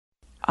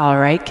All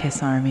right,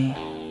 Kiss Army.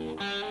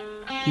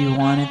 You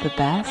wanted the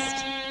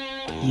best,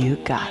 you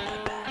got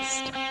the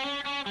best.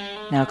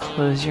 Now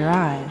close your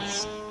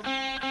eyes.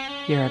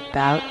 You're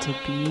about to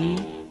be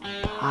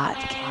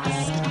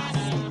podcasted.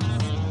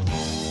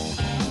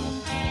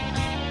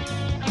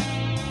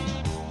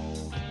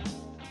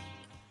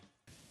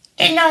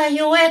 Hello,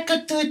 you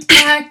welcome to the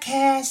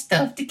podcast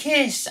of the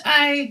Kiss.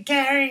 I'm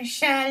Gary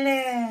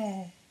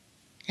Schaller.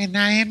 And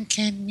I am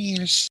Ken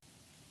Mills.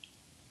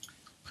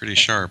 Pretty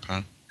sharp,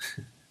 huh?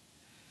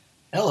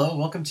 Hello,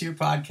 welcome to your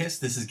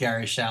podcast. This is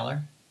Gary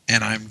Schaller.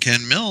 And I'm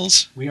Ken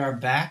Mills. We are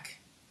back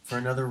for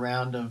another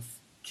round of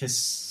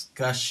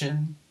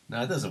Kisscussion.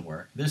 No, it doesn't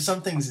work. There's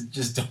some things that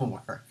just don't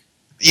work.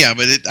 Yeah,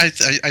 but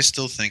I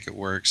still think it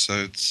works.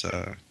 So it's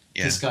yeah.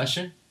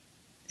 Discussion?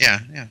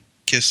 Yeah.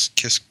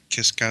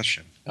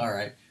 Kisscussion. All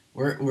right.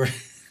 We're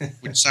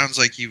Which sounds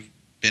like you've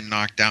been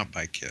knocked out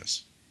by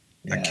Kiss.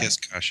 Yeah. A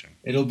Kisscussion.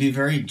 It'll be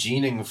very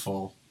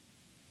geningful.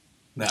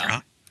 No. Huh?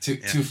 Too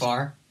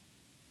far?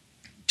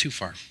 Too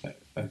far.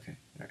 Okay.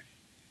 All right.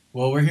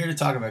 Well, we're here to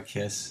talk about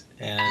Kiss,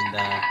 and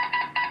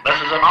This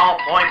is an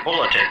all-point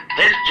bulletin.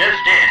 This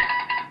just in.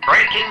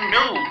 Breaking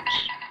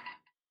news.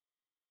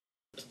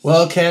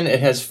 well, Ken, it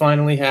has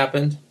finally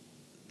happened.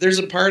 There's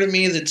a part of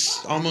me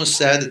that's almost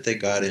sad that they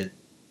got in.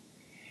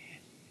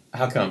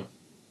 How come?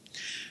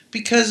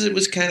 Because it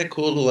was kind of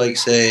cool to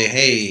say,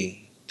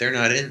 hey, they're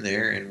not in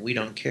there and we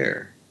don't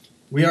care.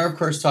 We are, of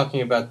course,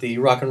 talking about the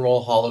Rock and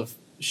Roll Hall of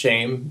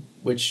Shame,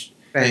 which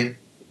Fame.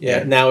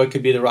 Yeah, now it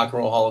could be the Rock and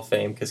Roll Hall of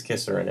Fame because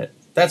Kiss are in it.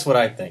 That's what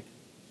I think.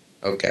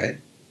 Okay.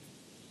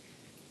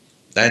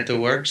 That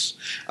works.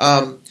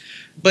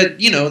 But,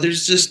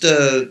 there's just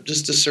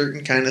a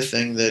certain kind of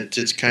thing that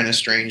it's kind of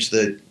strange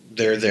that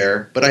they're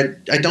there. But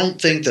I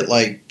don't think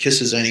that, Kiss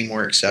is any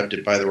more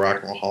accepted by the Rock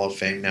and Roll Hall of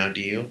Fame now,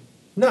 do you?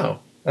 No.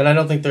 And I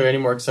don't think they're any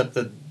more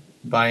accepted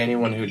by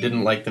anyone who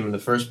didn't like them in the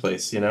first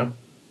place,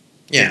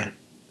 Yeah.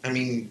 I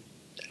mean,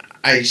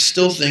 I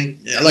still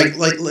think, let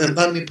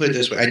me put it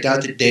this way. I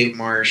doubt that Dave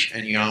Marsh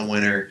and Jan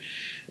Winter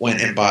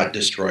went and bought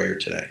Destroyer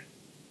today.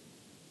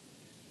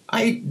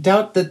 I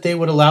doubt that they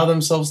would allow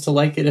themselves to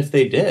like it if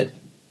they did.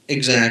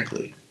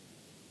 Exactly.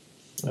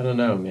 I don't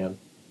know, man.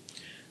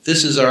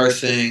 This is our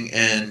thing,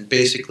 and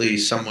basically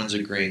someone's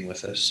agreeing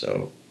with us,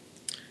 so...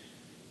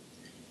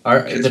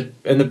 And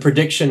the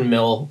prediction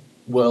mill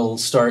will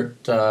start...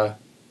 well,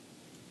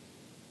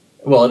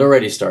 it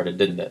already started,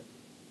 didn't it?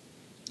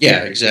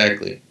 Yeah,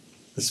 exactly.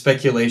 The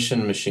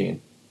speculation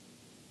machine.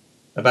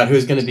 About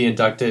who's going to be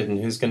inducted and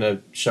who's going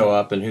to show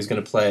up and who's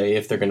going to play,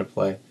 if they're going to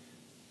play.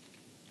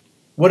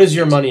 What is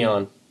your money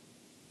on?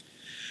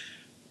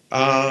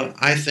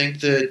 I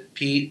think that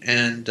Pete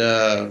and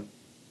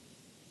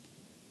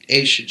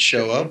Ace should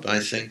show up. I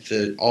think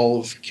that all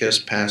of Kiss,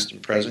 past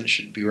and present,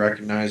 should be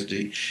recognized,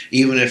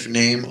 even if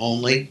name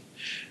only.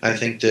 I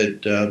think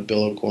that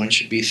Bill O'Coin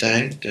should be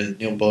thanked, and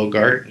Neil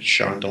Bogart, and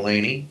Sean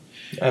Delaney.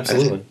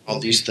 Absolutely. All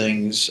these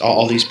things,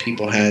 all these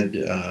people had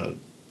a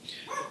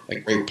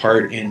great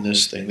part in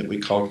this thing that we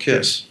call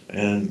Kiss,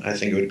 and I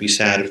think it would be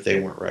sad if they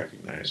weren't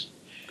recognized.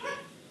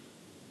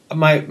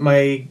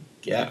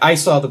 I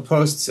saw the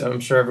posts. I'm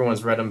sure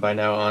everyone's read them by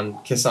now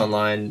on Kiss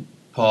Online.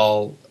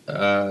 Paul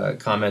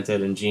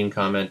commented and Gene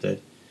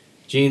commented.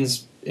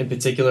 Gene's in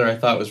particular, I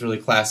thought was really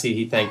classy.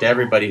 He thanked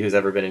everybody who's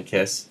ever been in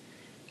Kiss,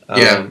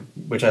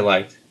 which I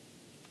liked.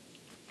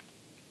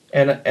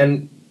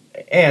 And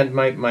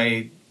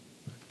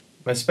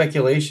my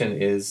speculation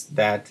is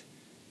that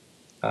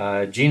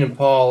Gene and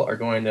Paul are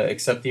going to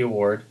accept the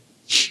award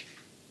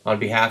on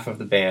behalf of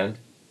the band,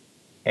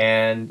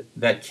 and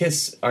that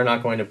Kiss are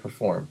not going to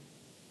perform.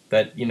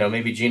 That,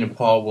 maybe Gene and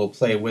Paul will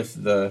play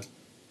with the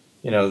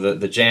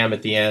jam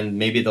at the end.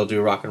 Maybe they'll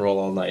do Rock and Roll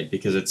All Night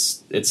because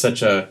it's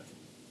such a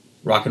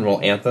rock and roll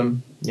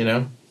anthem,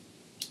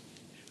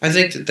 I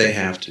think that they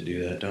have to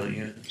do that, don't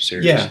you?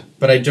 Seriously. Yeah,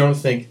 but I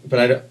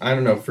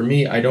don't know. For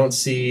me, I don't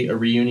see a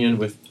reunion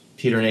with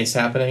Peter and Ace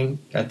happening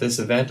at this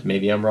event.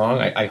 Maybe I'm wrong.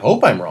 I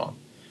hope I'm wrong.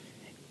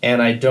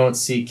 And I don't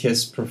see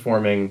Kiss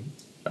performing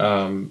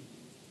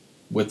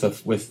with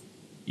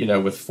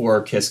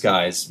four Kiss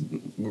guys,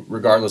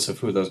 regardless of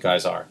who those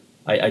guys are.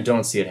 I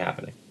don't see it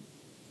happening.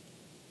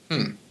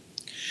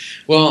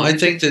 Well, I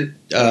think that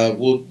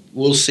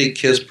we'll see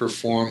Kiss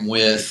perform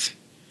with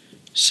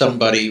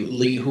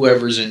somebody,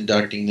 whoever's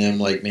inducting them,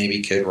 like maybe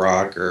Kid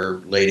Rock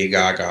or Lady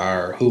Gaga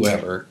or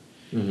whoever.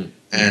 Mm-hmm.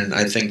 And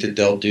I think that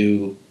they'll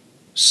do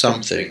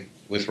something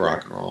with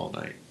Rock and Roll All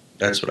Night.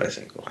 That's what I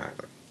think will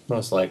happen.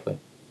 Most likely.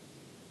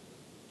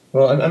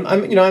 Well,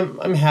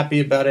 I'm happy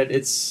about it.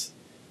 It's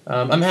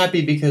I'm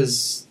happy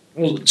because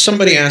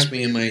somebody asked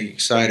me, "Am I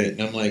excited?"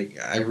 And I'm like,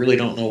 I really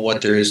don't know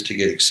what there is to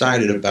get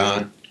excited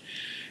about.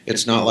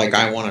 It's not like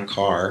I want a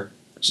car.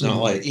 It's not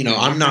like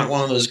I'm not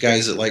one of those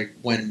guys that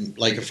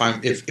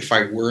if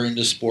I were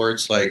into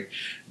sports, like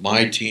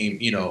my team,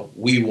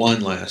 we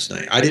won last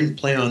night. I didn't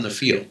play on the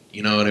field.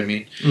 You know what I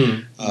mean?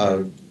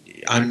 Mm.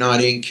 I'm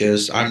not in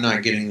Kiss. I'm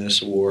not getting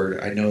this award.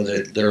 I know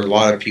that there are a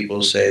lot of people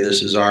who say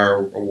this is our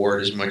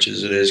award as much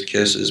as it is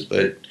Kiss's,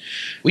 but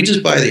we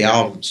just buy the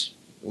albums.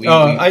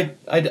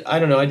 I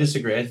don't know. I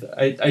disagree.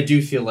 I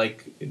do feel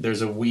like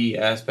there's a we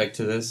aspect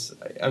to this.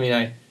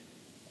 I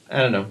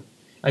don't know.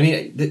 I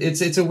mean,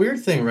 it's a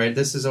weird thing, right?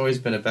 This has always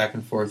been a back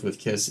and forth with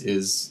Kiss.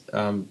 Is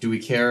do we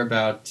care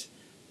about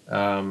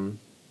what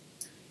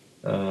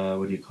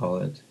do you call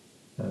it?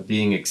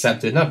 Being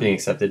accepted, not being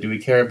accepted. Do we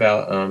care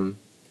about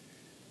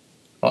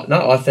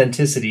not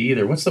authenticity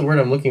either? What's the word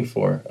I'm looking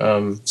for?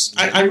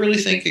 I really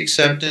think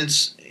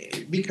acceptance,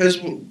 because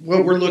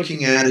what we're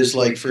looking at is,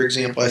 like, for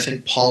example, I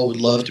think Paul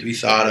would love to be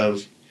thought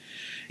of,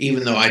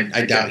 even though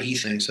I doubt he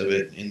thinks of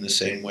it in the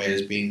same way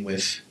as being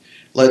with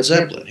Led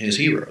Zeppelin, his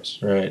heroes.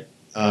 Right.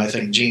 I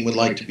think Gene would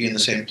like to be in the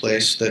same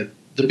place that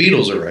the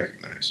Beatles are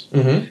recognized.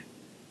 Mm-hmm.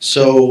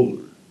 So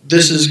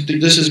this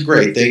is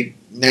great. They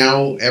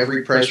now,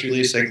 every press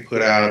release they can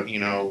put out,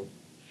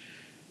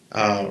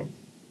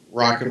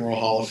 Rock and Roll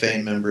Hall of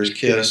Fame members,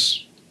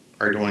 Kiss,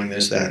 are doing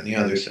this, that, and the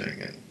other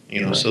thing, and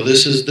Right. so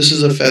this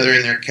is a feather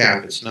in their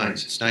cap. It's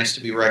nice. It's nice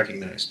to be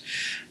recognized.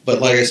 But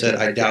like I said,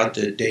 I doubt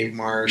that Dave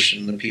Marsh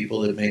and the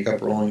people that make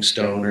up Rolling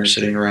Stone are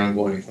sitting around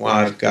going, "Wow,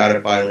 I've got to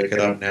buy Lick It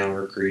Up Now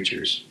or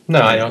Creatures."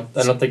 No, I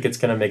don't think it's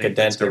going to make a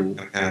dent It's never in.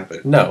 going to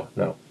happen. No.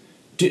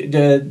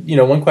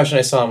 One question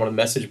I saw on one of the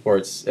message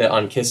boards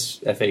on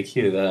Kiss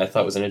FAQ that I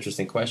thought was an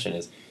interesting question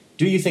is,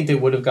 do you think they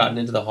would have gotten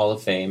into the Hall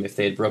of Fame if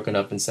they had broken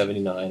up in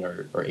 79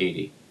 or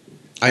 80?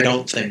 I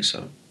don't think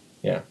so.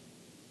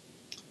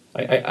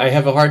 I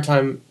have a hard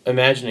time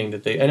imagining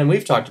that they, and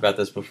we've talked about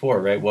this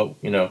before, right?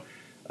 What,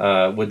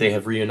 would they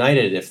have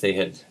reunited if they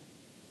had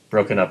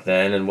broken up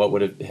then, and what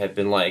would it have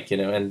been like,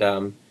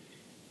 and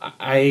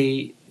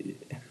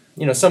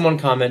someone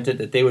commented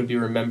that they would be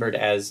remembered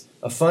as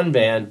a fun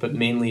band, but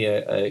mainly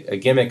a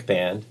gimmick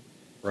band.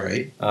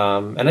 Right.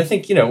 And I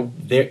think,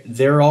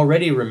 they're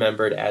already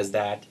remembered as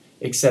that,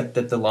 except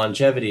that the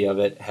longevity of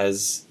it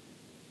has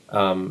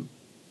We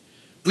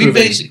proven-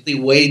 basically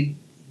weighed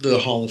the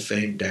Hall of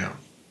Fame down.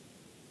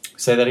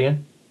 Say that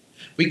again?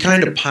 We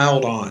kind of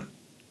piled on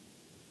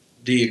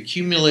the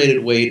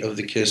accumulated weight of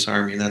the Kiss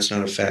Army, and that's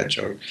not a fat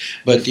joke,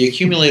 but the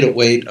accumulated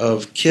weight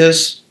of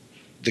Kiss,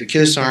 the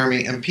Kiss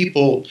Army, and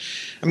people.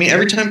 I mean,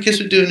 every time Kiss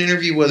would do an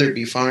interview, whether it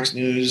be Fox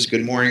News,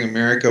 Good Morning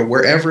America,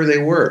 wherever they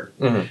were,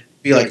 Mm-hmm.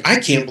 be like,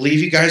 "I can't believe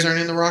you guys aren't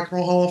in the Rock and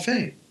Roll Hall of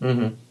Fame."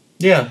 Mm-hmm.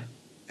 Yeah.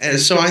 And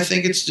so I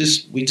think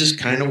we just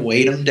kind of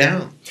weighed them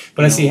down.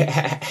 But I see,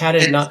 had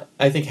it not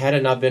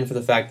been for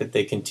the fact that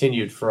they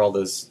continued for all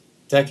those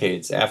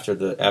decades after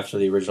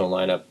the original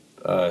lineup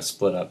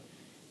split up,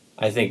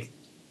 I think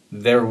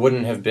there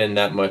wouldn't have been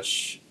that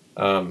much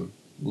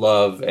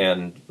love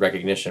and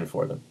recognition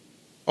for them.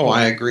 Oh,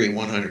 I agree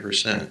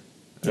 100%.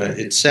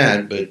 It's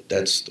sad, but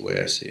that's the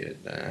way I see it.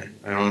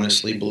 I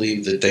honestly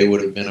believe that they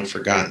would have been a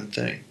forgotten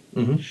thing.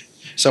 Mm-hmm.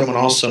 Someone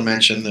also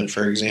mentioned that,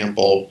 for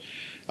example,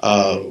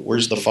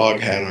 where's the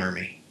Foghat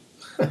Army?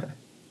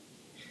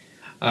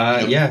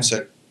 Yeah.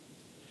 So,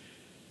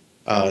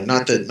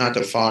 not that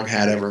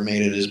Foghat ever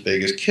made it as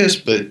big as Kiss,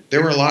 but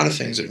there were a lot of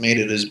things that made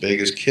it as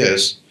big as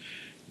Kiss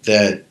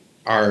that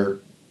are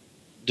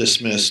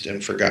dismissed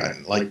and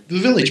forgotten, like the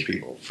Village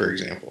People, for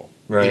example.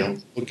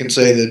 Right. We can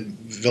say that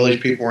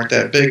Village People weren't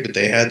that big, but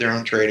they had their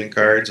own trading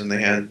cards, and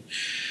they had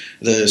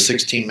the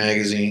 16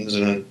 magazines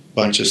and a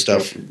bunch of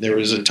stuff. There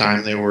was a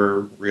time they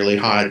were really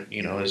hot,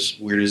 as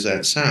weird as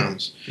that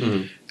sounds.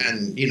 Mm-hmm.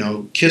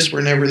 And, Kiss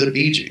were never the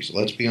Bee Gees,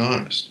 let's be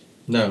honest.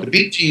 No. The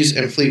Bee Gees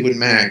and Fleetwood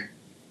Mac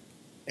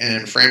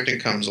and Frampton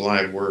Comes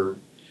Alive were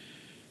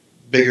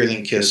bigger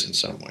than Kiss in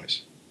some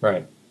ways.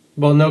 Right.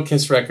 Well, no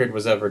Kiss record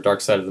was ever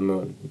Dark Side of the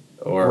Moon.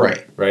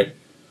 Right.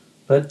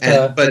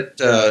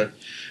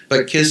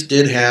 But Kiss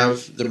did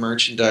have the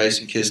merchandise,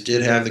 and Kiss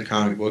did have the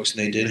comic books, and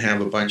they did have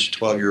a bunch of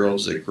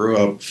 12-year-olds that grew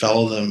up,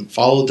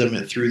 followed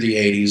them through the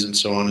 80s, and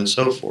so on and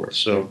so forth.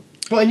 So,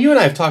 well, and you and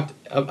I have talked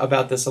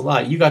about this a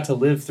lot. You got to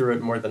live through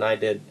it more than I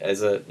did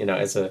as a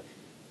kind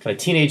of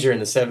teenager in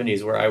the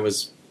 70s, where I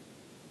was,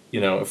 a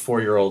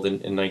 4-year-old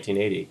in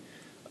 1980.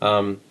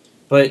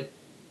 But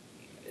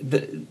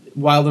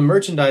while the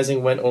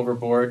merchandising went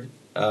overboard,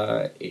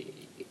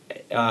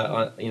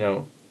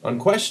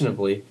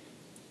 unquestionably,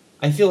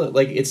 I feel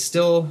like it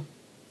still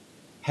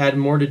had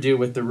more to do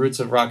with the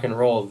roots of rock and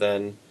roll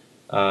than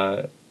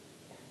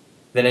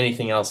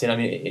anything else.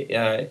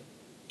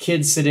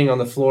 Kids sitting on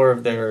the floor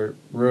of their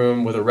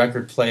room with a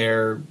record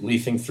player,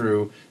 leafing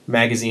through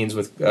magazines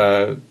with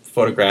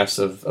photographs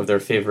of their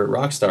favorite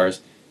rock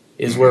stars,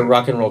 is where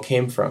rock and roll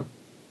came from.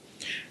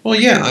 Well,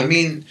 yeah,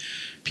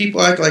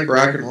 people act like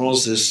rock and roll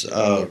is this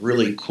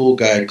really cool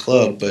guy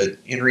club, but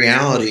in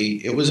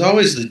reality, it was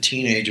always the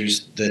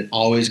teenagers that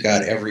always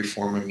got every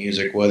form of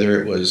music,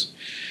 whether it was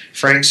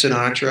Frank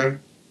Sinatra,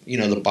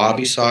 the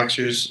Bobby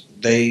Soxers,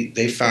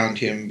 they found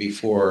him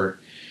before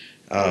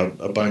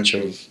a bunch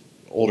of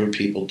older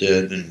people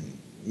did, and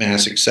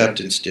Mass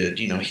Acceptance did.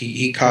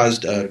 He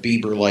caused a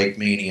Bieber-like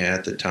mania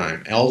at the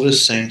time.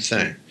 Elvis, same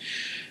thing.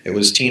 It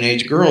was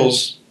teenage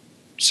girls,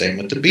 same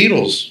with the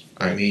Beatles.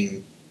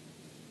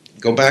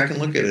 Go back and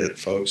look at it,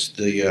 folks.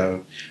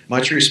 The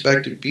much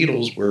respected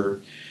Beatles were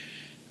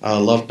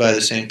loved by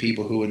the same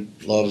people who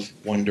would love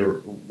One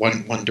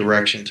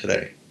Direction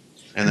today,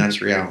 and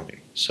that's reality.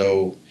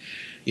 So,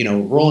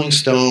 Rolling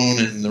Stone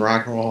and the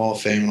Rock and Roll Hall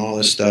of Fame and all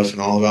this stuff,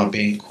 and all about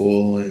being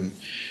cool and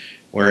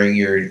wearing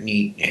your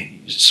neat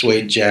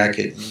suede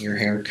jacket and your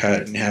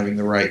haircut and having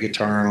the right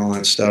guitar and all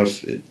that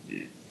stuff.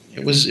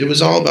 It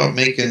was all about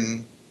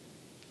making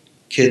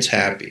kids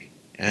happy,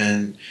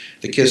 and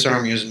the Kiss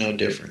Army is no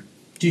different.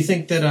 Do you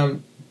think that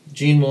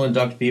Gene will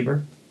induct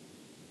Bieber?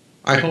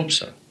 I hope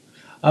so.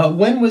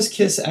 When was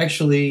Kiss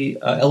actually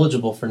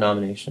eligible for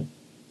nomination?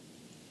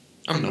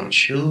 I'm not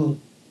sure.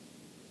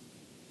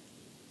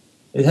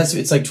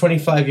 It's like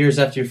 25 years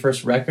after your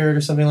first record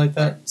or something like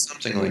that?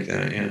 Something like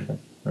that, yeah.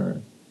 All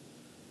right.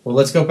 Well,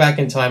 let's go back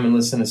in time and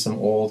listen to some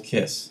old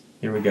Kiss.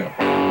 Here we go.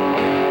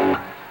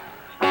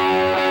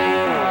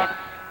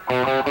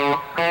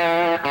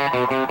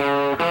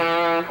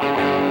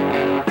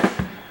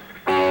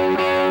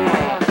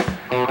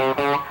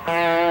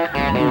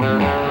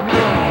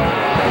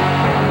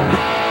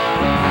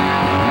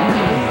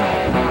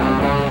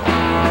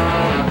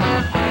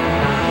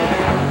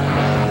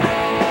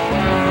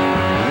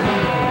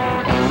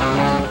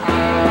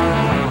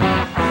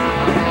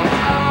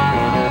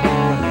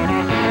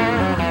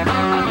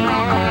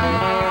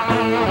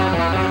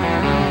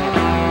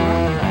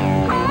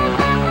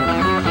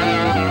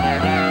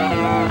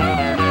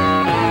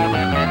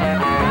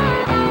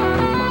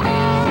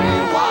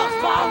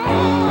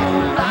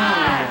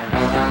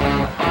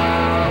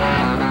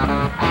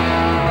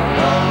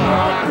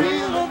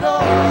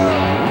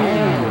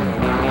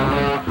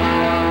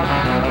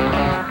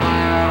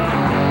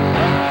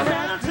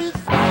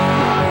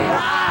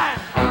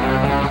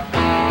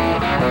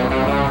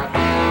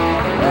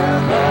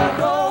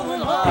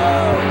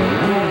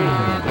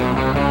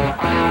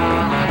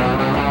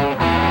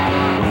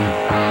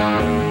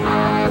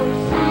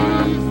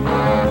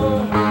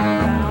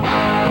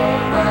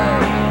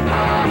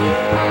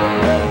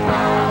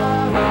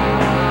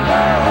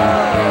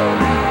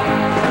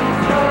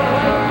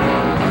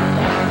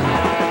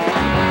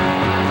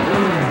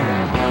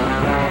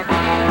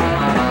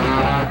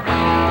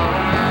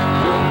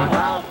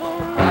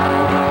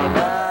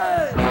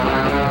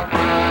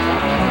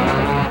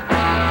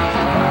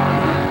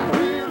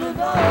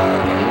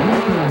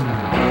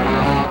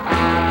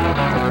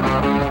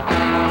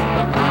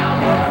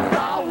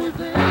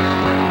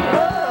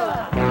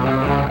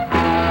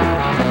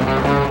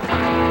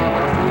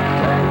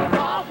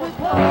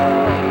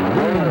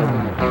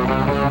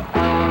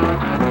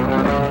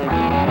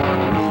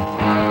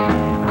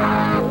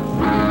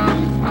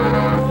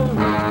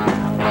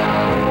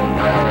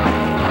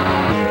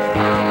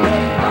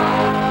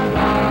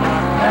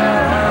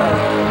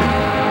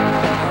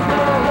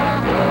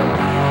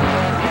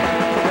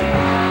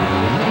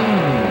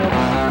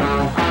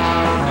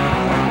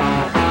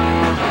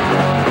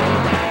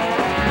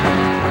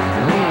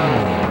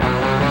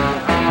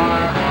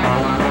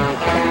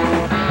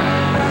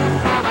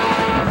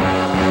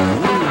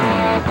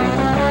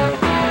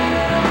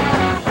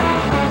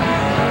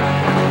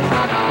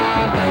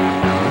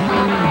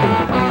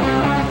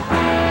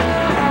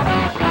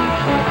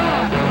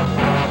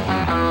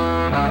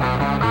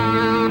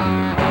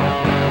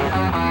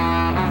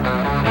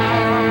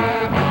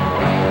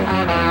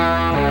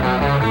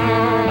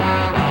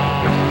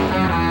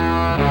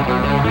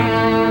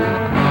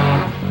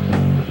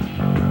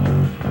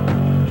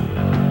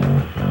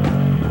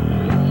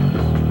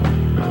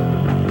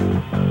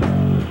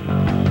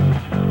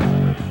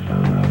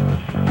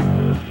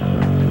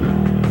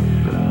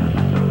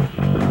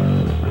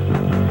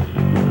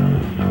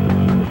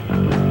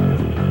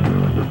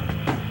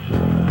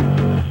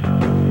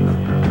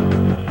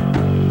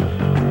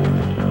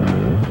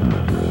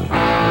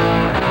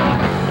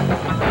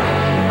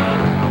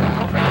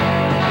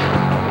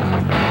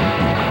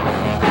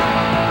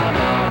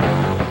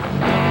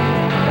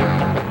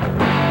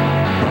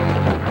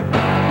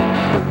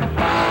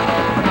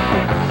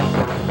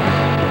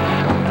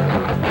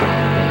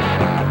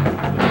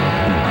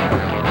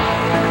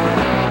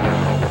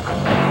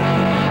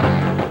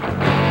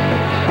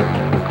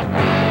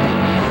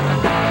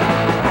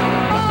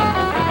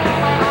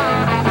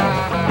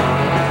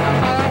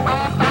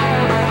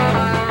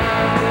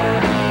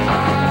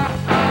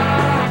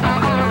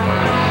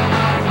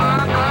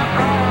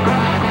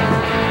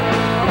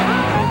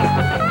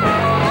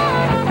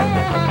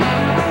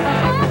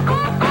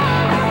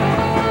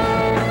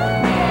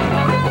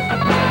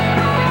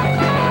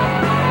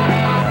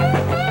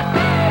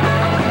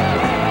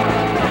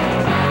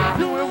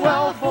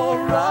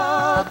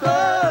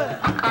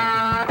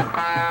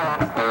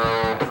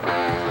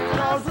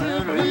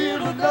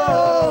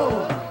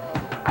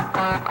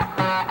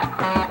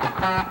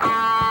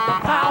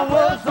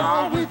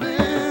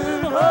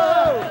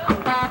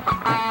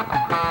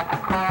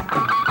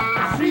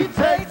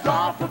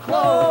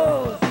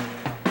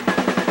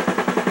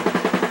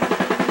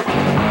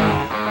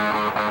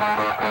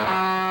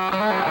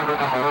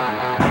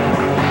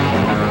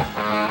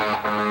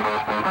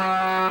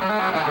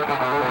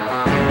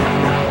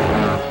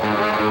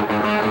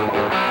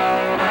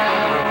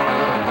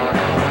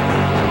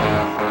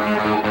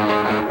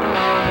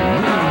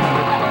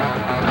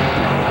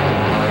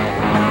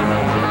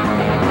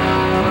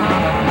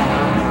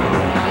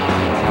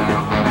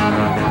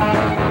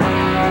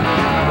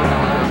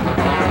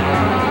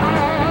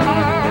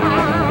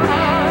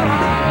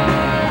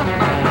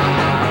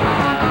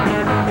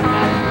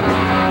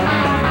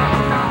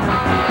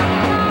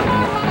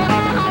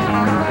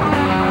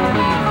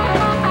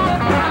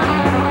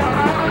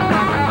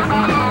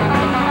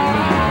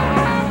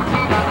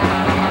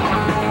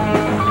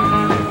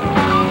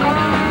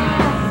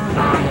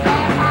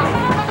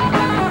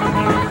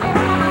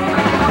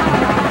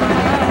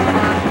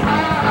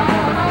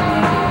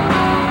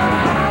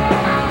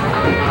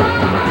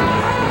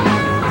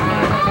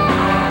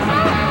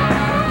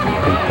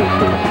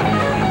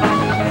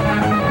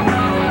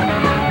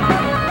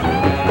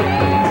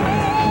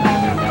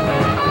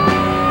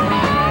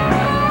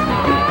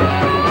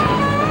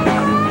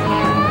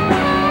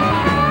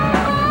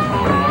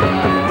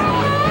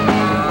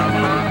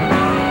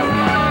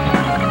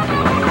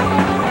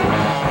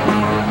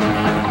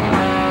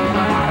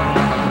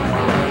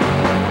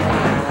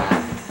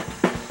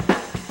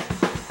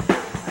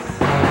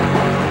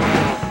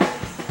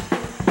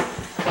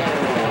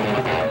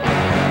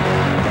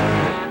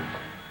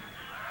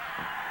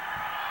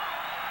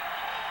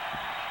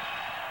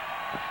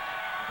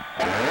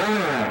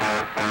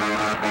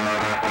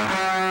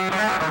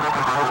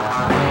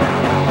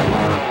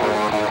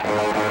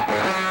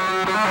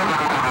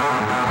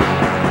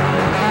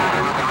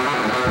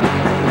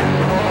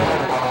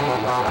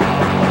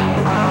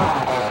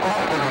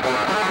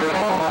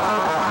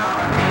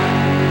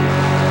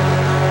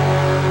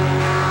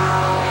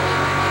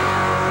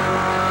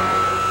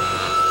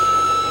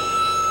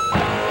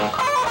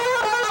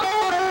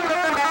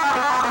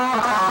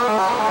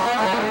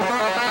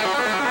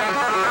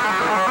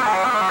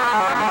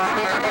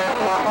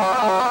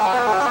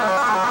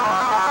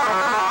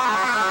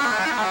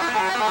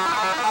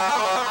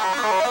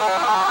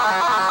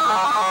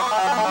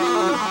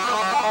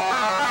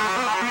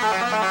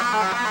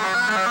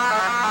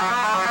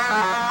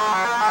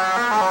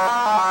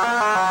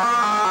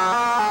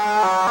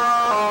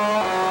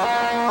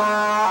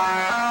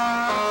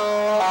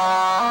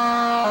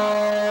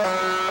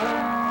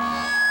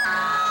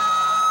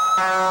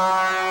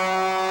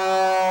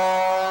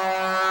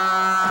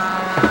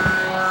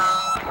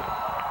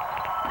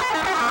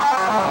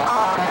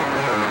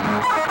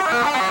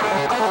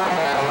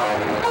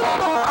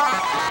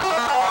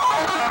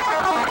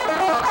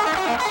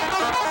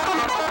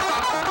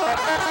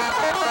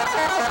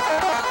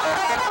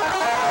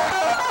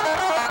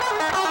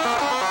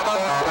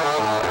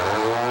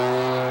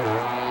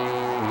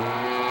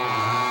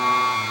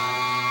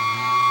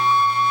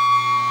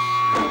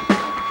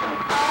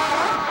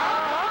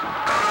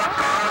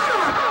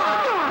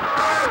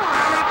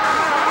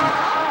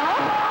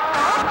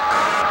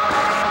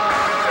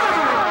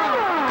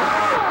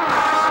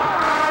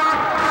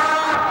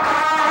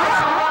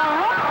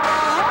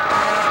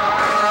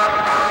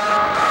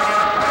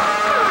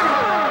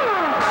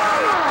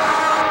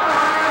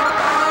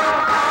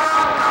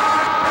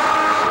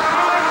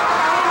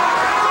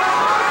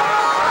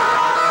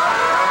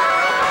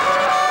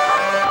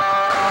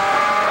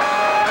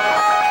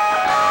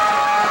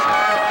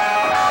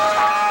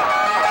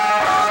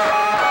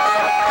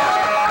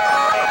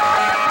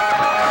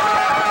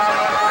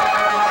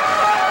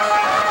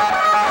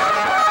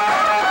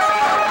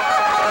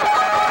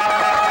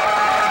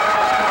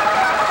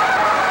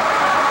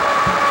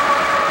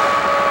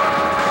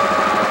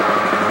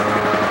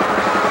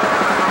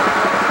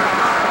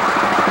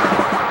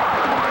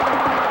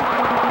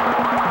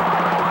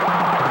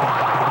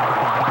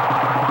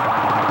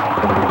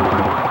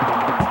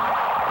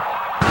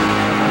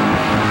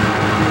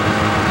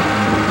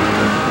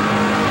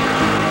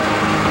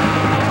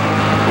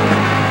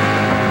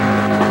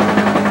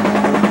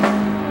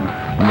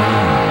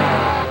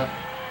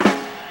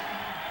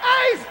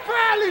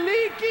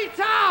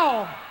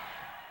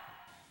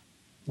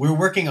 We're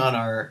working on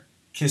our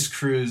Kiss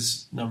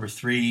Cruise number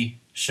 3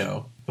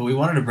 show, but we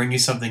wanted to bring you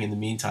something in the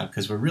meantime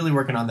because we're really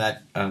working on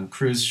that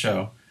cruise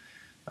show,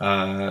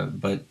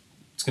 but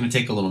it's going to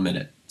take a little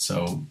minute.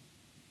 So,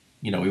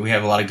 we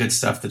have a lot of good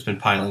stuff that's been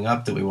piling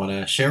up that we want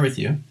to share with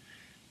you.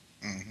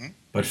 Mm-hmm.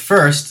 But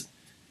first,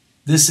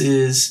 this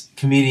is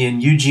comedian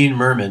Eugene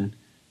Merman,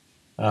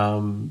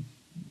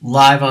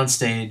 live on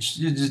stage.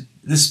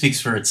 This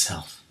speaks for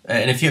itself.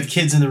 And if you have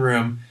kids in the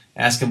room,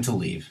 ask them to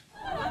leave.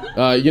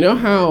 You know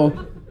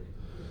how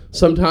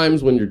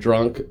sometimes when you're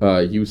drunk,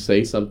 you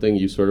say something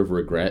you sort of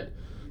regret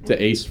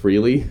to Ace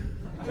Frehley?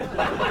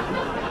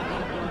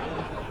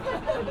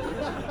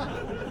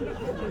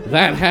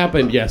 That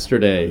happened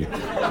yesterday.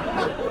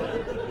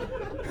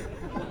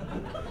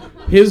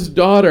 His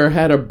daughter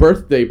had a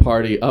birthday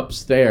party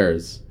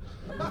upstairs,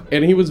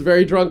 and he was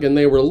very drunk, and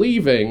they were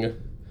leaving,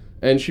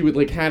 and she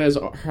would had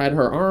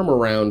her arm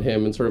around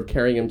him and sort of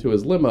carrying him to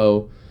his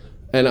limo.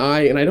 And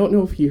I don't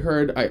know if he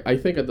heard, I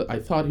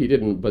thought he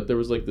didn't, but there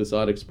was this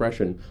odd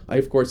expression. I,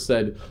 of course,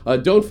 said,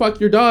 don't fuck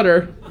your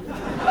daughter.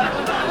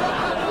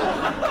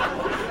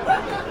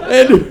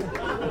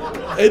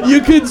 And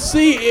you could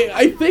see,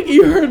 I think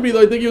he heard me,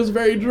 though. I think he was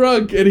very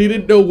drunk, and he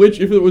didn't know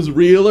if it was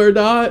real or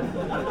not.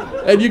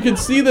 And you could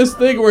see this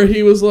thing where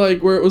he was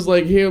where it was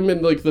him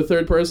and the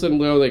third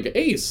person,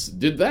 Ace,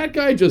 did that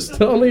guy just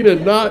tell me to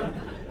not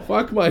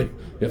fuck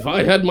if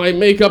I had my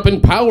makeup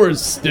and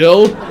powers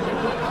still,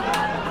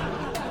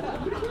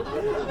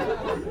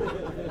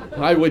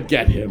 I would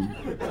get him.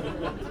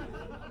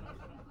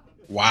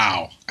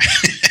 Wow.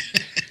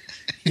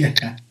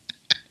 Yeah.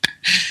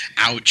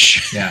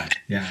 Ouch. Yeah.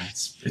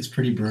 It's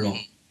pretty brutal.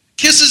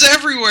 Kisses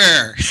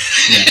everywhere.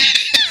 Yeah.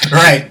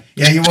 Right.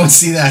 Yeah, you won't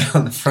see that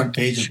on the front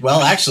page of...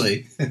 Well,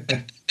 actually,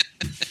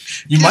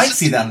 you might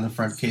see that on the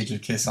front page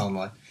of Kiss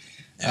Online.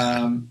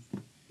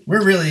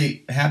 We're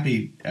really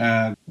happy.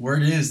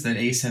 Word is that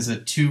Ace has a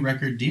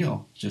 2-record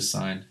deal just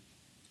signed.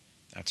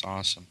 That's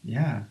awesome.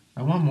 Yeah.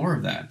 I want more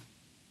of that.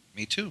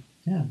 Me too.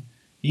 Yeah.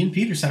 He and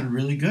Peter sounded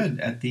really good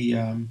at the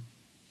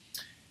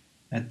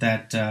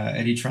that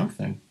Eddie Trunk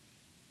thing.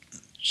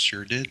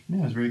 Sure did.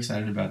 Yeah, I was very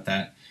excited about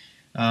that.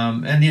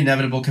 And the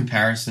inevitable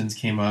comparisons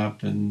came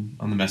up and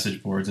on the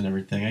message boards and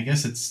everything. I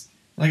guess it's,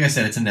 like I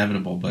said, it's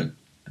inevitable, but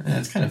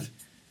it's kind of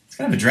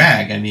a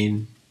drag. I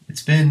mean,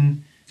 it's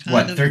been,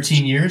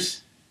 13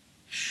 years?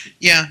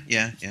 Yeah.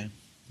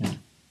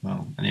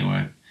 Well,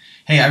 anyway.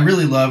 Hey, I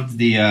really loved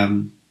the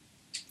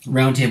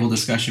roundtable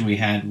discussion we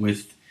had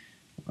with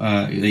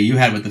that you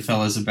had with the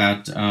fellas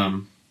about the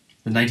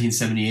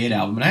 1978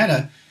 album,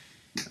 and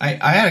I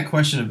had a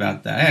question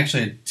about that. I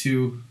actually had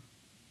two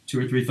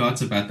or three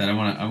thoughts about that. I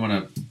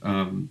want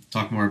to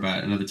talk more about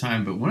it another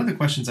time. But one of the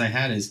questions I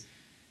had is,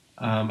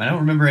 I don't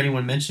remember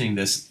anyone mentioning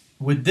this.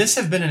 Would this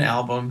have been an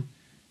album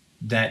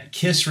that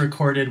Kiss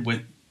recorded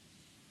with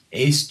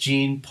Ace,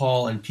 Gene,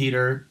 Paul, and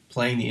Peter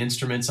playing the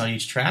instruments on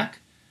each track?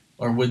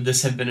 Or would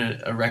this have been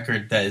a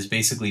record that is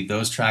basically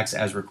those tracks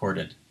as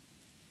recorded?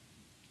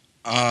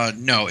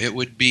 No, it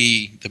would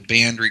be the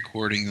band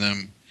recording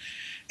them,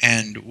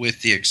 and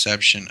with the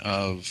exception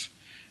of,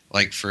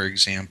 like, for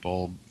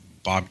example,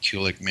 Bob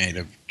Kulick may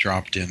have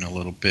dropped in a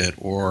little bit,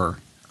 or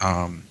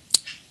from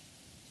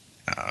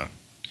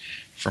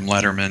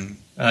Letterman.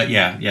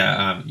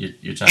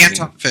 You're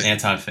talking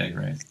Anton Fig,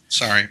 right?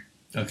 Sorry.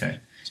 Okay.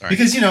 Sorry.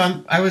 Because,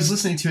 I was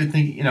listening to it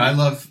thinking, I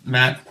love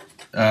Matt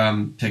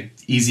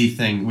picked Easy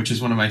Thing, which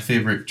is one of my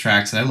favorite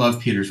tracks, and I love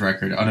Peter's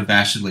record,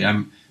 unabashedly.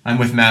 I'm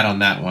with Matt on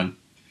that one.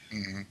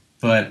 Mm-hmm.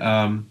 But,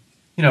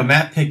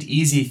 Matt picked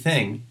Easy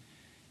Thing,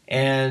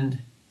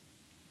 and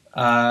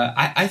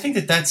I think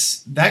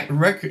that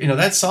record,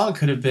 that song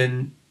could have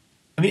been,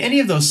 any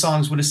of those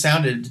songs would have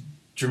sounded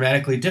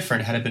dramatically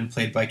different had it been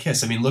played by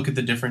Kiss. Look at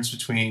the difference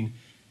between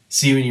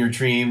See You in Your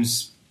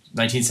Dreams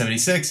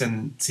 1976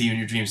 and See You in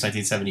Your Dreams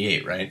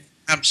 1978, right?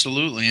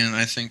 Absolutely, and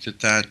I think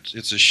that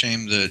it's a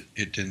shame that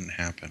it didn't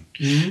happen.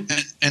 Mm-hmm.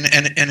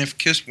 And if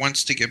Kiss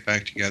wants to get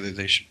back together,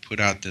 they should put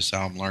out this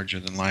album Larger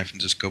Than Life and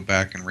just go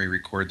back and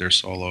re-record their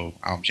solo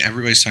albums.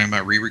 Everybody's talking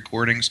about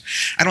re-recordings.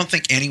 I don't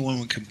think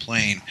anyone would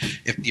complain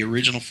if the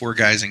original four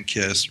guys in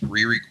Kiss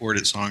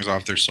re-recorded songs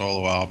off their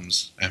solo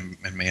albums and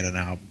made an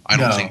album. I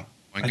don't think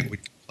anyone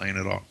would complain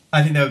at all.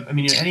 I think that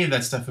any of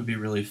that stuff would be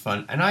really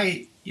fun. And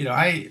I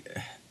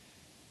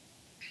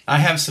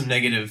have some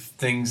negative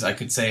things I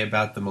could say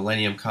about the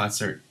Millennium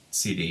Concert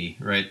CD,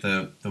 right?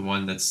 The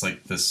one that's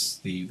like this.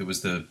 There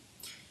was the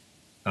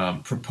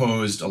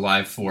proposed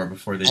Alive 4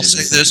 before they. I'll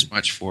say this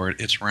much for it: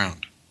 it's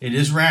round. It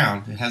is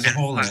round. It has a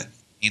hole in it.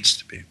 Needs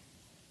to be.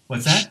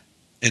 What's that?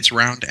 It's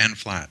round and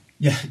flat.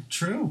 Yeah,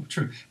 true.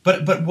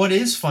 But what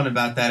is fun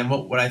about that, and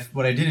what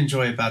I did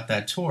enjoy about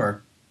that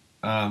tour,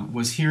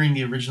 was hearing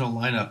the original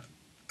lineup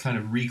kind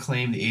of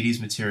reclaim the '80s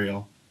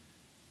material.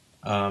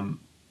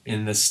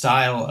 In the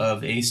style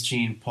of Ace,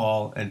 Gene,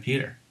 Paul, and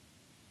Peter.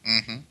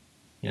 Mm-hmm.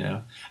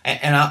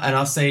 And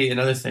I'll say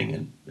another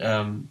thing,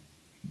 and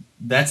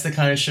That's the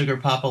Kind of Sugar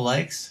Papa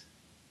Likes.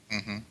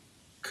 Mm-hmm.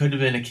 Could have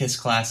been a Kiss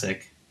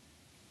classic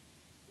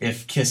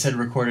if Kiss had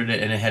recorded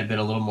it and it had been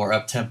a little more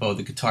up tempo.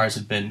 The guitars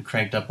had been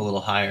cranked up a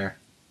little higher.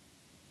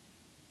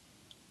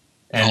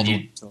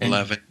 And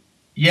 11.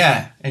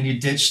 Yeah, and you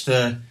ditched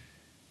the,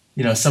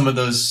 some of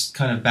those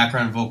kind of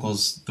background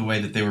vocals the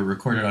way that they were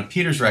recorded on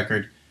Peter's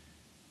record.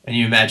 And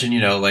you imagine,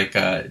 like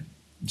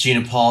Gene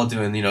and Paul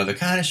doing, the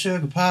kind of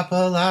sugar Papa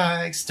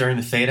likes during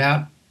the fade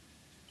out.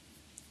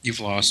 You've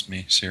lost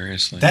me,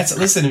 seriously.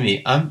 Listen to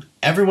me.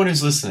 Everyone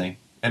who's listening,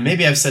 and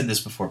maybe I've said this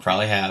before,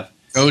 probably have.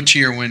 Go to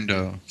your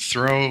window,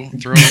 throw open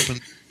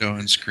the window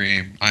and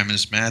scream, "I'm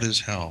as mad as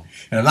hell."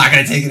 And I'm not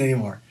going to take it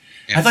anymore.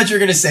 Yeah. I thought you were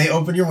going to say,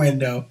 open your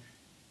window,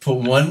 put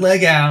one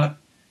leg out,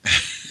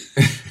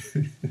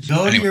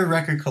 go to your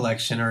record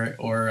collection,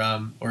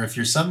 or if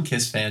you're some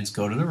Kiss fans,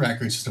 go to the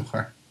record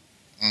store.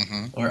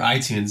 Mm-hmm. Or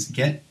iTunes.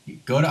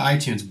 Go to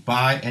iTunes.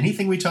 Buy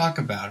anything we talk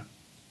about.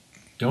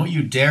 Don't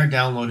you dare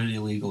download it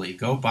illegally.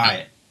 Go buy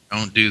it.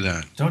 Don't do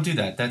that. Don't do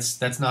that.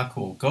 That's not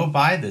cool. Go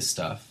buy this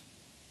stuff,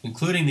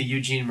 including the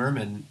Eugene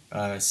Merman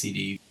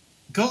CD.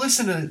 Go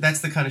listen to That's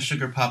the Kind of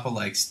Sugar Papa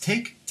Likes.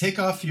 Take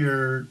off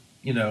your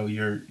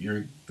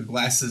the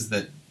glasses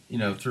that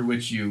through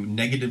which you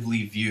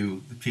negatively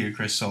view the Peter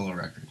Criss solo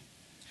record.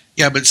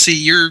 Yeah, but see,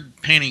 you're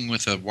painting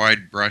with a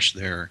wide brush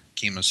there,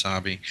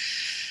 Kemosabe.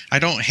 I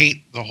don't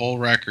hate the whole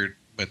record,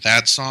 but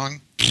that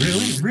song...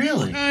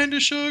 Really? Kind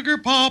of sugar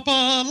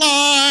Papa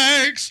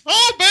likes,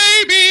 oh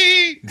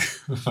baby!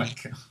 Oh my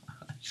God. Oh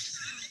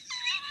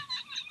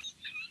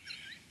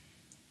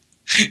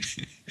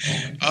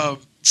my God.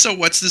 So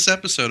what's this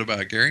episode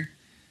about, Gary?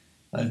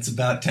 It's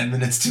about 10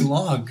 minutes too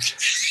long.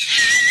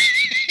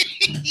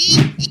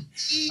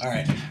 All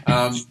right.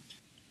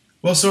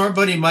 Well, so our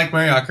buddy Mike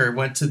Mariacher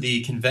went to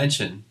the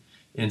convention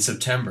in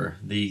September,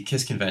 the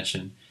KISS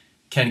convention.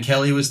 Ken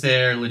Kelly was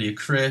there, Lydia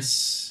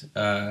Criss,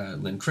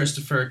 Lynn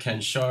Christopher,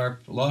 Ken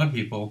Sharp, a lot of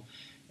people.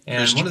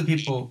 And one of the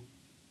people...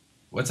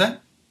 What's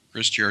that?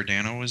 Chris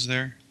Giordano was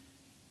there?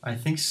 I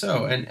think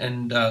so.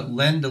 And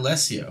Len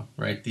DeLessio,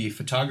 right, the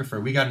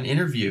photographer. We got an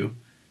interview.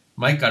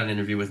 Mike got an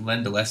interview with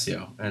Len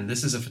DeLessio. And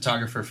this is a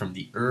photographer from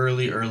the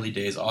early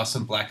days.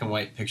 Awesome black and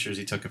white pictures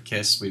he took of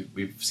KISS.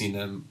 We've seen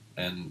them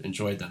and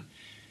enjoyed them.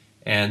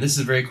 And this is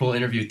a very cool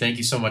interview. Thank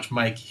you so much,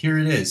 Mike. Here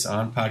it is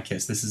on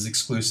Podcast. This is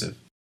exclusive.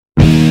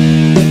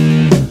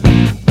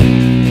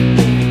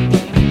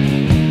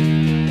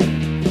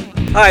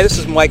 Hi, this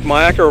is Mike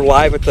Mariacher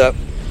live at the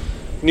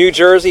New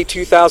Jersey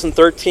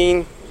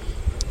 2013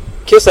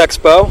 KISS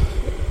Expo.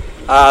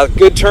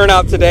 Good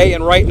turnout today,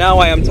 and right now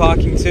I am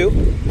talking to...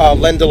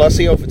 Len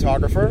D'Alessio,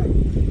 photographer,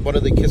 one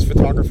of the KISS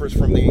photographers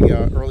from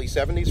the early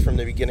 70s, from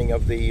the beginning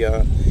of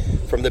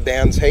from the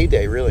band's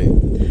heyday, really.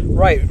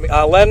 Right.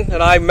 Len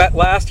and I met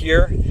last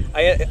year.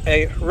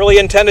 I really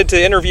intended to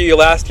interview you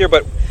last year,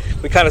 but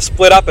we kind of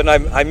split up, and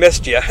I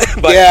missed you.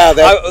 But yeah,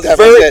 that was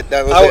it.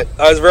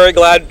 I was very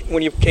glad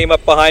when you came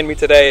up behind me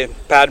today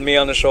and patted me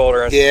on the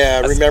shoulder.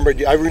 Yeah,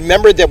 I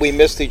remembered that we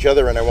missed each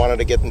other, and I wanted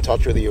to get in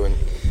touch with you, and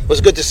it was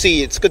good to see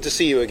you. It's good to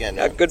see you again.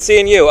 Yeah, good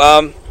seeing you.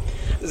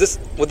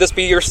 Would this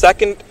be your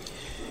second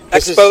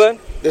expo then?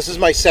 This is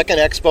my second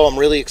expo. I'm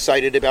really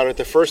excited about it.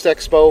 The first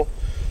expo,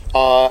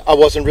 I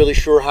wasn't really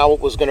sure how it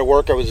was going to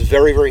work. I was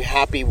very, very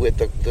happy with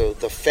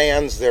the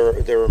fans.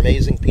 They're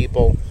amazing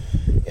people,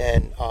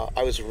 and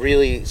I was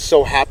really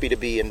so happy to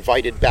be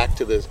invited back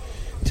to the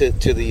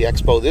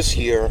expo this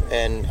year.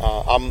 And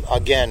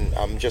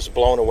I'm just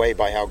blown away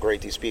by how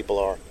great these people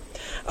are.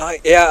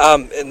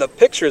 And the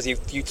pictures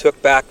you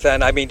took back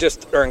then, I mean,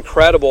 just are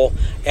incredible.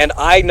 And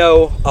I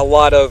know a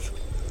lot of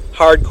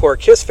hardcore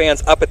KISS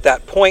fans up at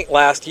that point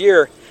last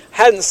year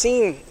hadn't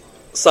seen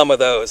some of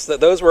those.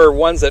 Those were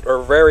ones that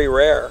are very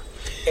rare.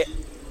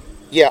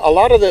 Yeah, a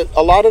lot of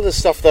the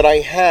stuff that I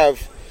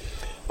have,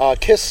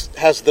 KISS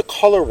has the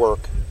color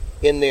work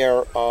in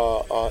their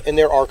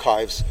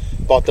archives,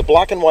 but the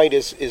black and white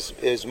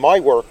is my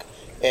work.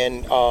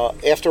 And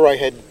after I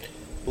had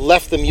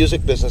left the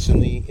music business in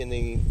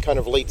the kind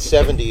of late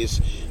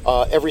 70s,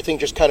 everything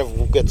just kind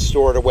of gets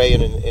stored away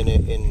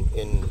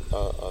in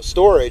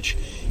storage,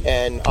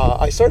 and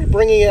I started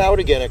bringing it out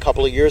again a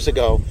couple of years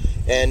ago,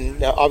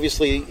 and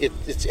obviously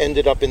it's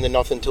ended up in the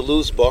Nothing to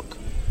Lose book,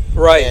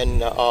 right?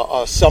 And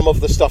some of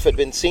the stuff had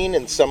been seen,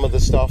 and some of the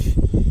stuff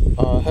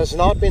has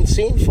not been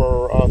seen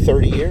for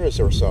 30 years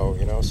or so,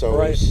 so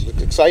right.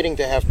 It's exciting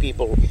to have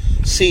people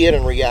see it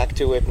and react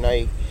to it. And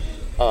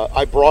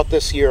I brought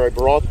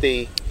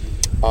the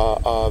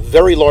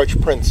very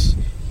large prints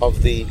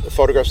of the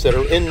photographs that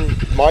are in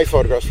my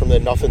photographs from the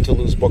Nothing to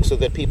Lose book, so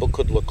that people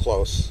could look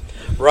close.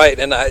 Right,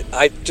 and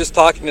I just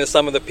talking to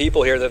some of the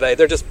people here today,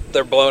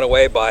 they're blown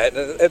away by it.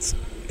 And it's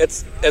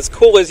as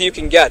cool as you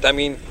can get. I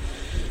mean,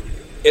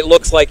 it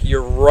looks like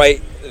you're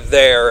right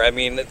there. I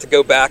mean,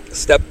 to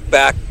step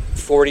back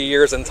 40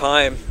 years in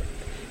time,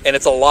 and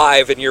it's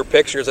alive in your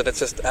pictures, and it's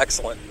just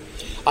excellent.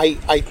 I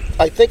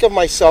think of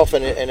myself,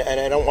 and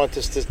I don't want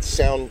this to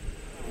sound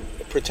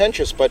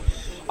pretentious, but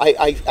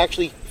I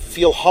actually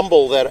feel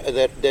humble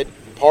that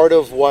part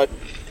of what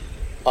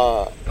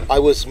I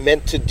was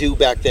meant to do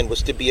back then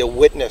was to be a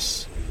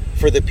witness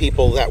for the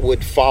people that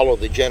would follow,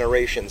 the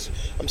generations.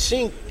 I'm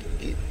seeing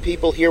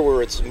people here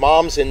where it's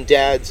moms and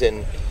dads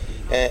and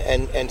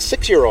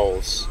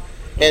 6-year-olds,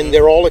 and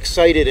they're all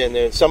excited,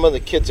 and some of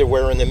the kids are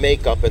wearing the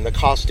makeup and the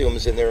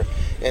costumes and they're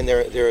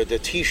the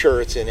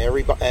t-shirts and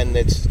everybody, and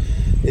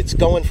it's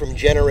going from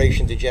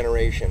generation to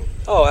generation.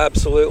 Oh,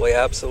 absolutely.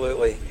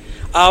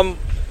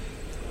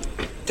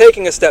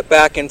 Taking a step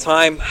back in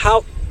time,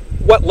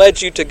 what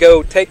led you to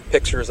go take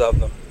pictures of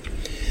them?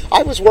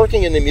 I was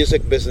working in the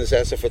music business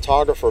as a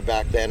photographer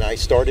back then. I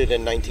started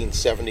in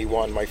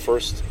 1971. My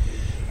first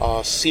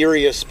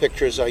serious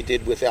pictures I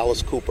did with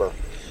Alice Cooper.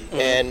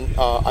 And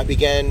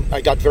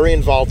I got very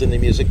involved in the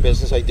music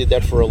business. I did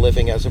that for a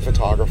living as a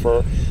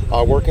photographer,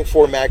 working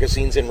for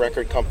magazines and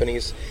record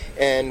companies.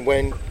 And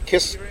when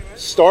KISS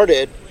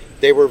started,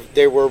 they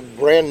were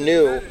brand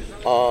new.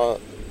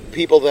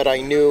 People that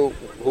I knew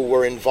who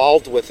were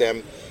involved with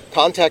them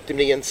contacted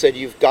me and said,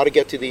 "You've got to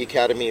get to the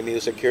Academy of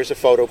Music. Here's a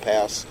photo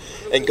pass,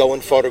 and go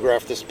and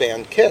photograph this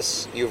band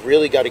KISS. You've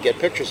really got to get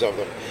pictures of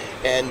them."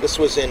 And this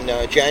was in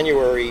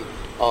January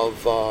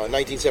of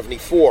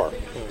 1974.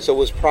 So it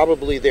was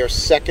probably their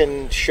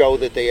second show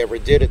that they ever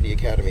did at the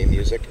Academy of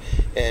Music.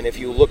 And if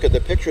you look at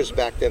the pictures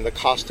back then, the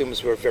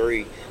costumes were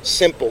very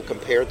simple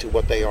compared to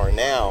what they are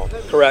now.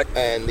 Correct.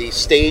 And the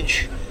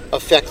stage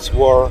effects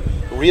were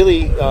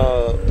really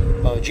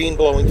Gene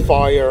blowing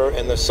fire,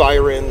 and the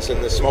sirens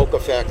and the smoke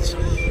effects.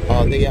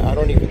 I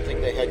don't even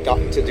think they had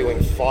gotten to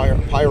doing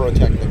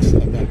pyrotechnics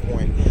at that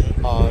point.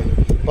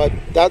 But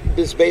that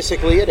is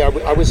basically it.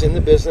 I was in the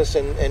business,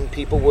 and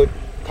people would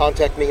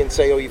contact me and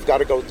say, "Oh, you've got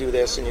to go do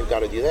this and you've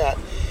got to do that."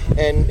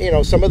 And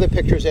some of the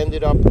pictures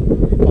ended up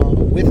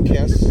with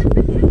KISS.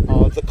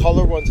 The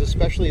color ones,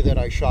 especially, that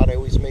I shot, I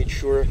always made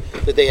sure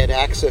that they had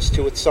access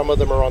to it. Some of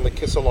them are on the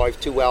Kiss Alive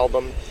 2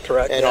 album.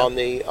 Correct. And on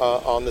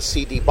the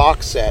CD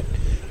box set.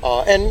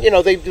 And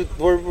they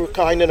were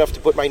kind enough to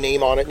put my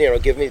name on it.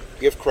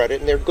 Give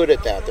credit, and they're good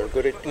at that. They're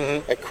good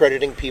at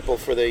crediting people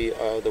for the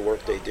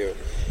work they do,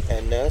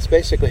 and that's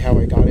basically how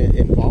I got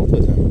involved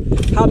with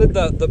them. How did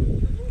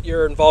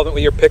your involvement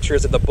with your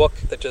pictures in the book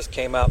that just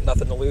came out,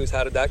 Nothing to Lose,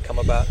 how did that come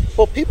about?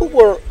 Well, people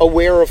were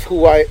aware of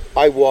who I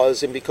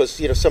was, and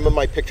because some of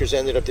my pictures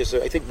ended up,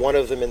 I think one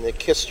of them in the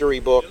History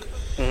book,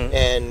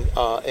 and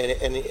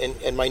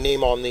my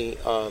name on the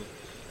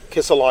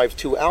Kiss Alive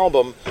 2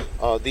 album.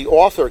 The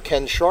author,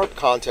 Ken Sharp,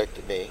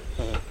 contacted me,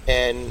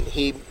 and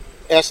he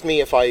asked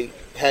me if I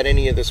had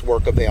any of this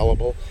work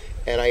available,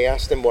 and I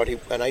asked him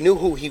and I knew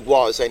who he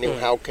was. I knew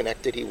how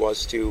connected he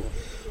was to,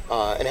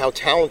 and how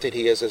talented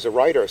he is as a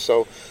writer.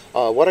 So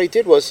what I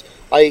did was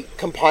I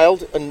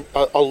compiled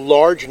a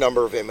large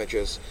number of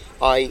images.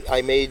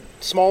 I made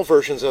small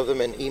versions of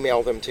them and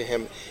emailed them to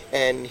him,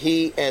 and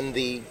he and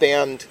the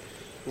band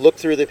looked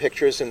through the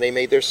pictures and they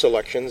made their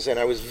selections, and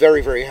I was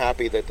very, very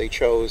happy that they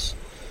chose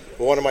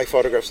one of my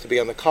photographs to be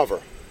on the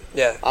cover.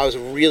 Yeah. I was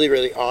really,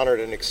 really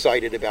honored and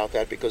excited about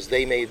that because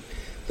they made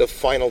the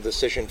final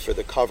decision for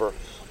the cover.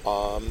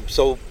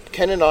 So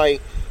Ken and I,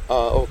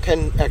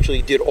 Ken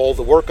actually did all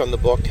the work on the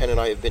book. Ken and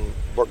I have been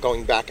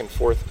going back and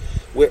forth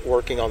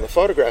working on the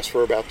photographs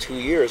for about 2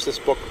 years. This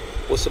book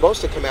was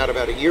supposed to come out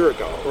about a year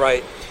ago.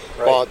 Right.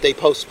 They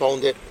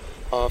postponed it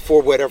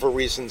for whatever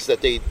reasons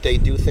that they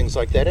do things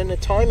like that. And the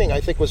timing,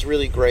 I think, was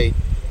really great.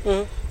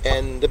 Mm-hmm.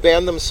 And the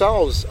band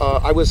themselves,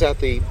 I was at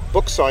the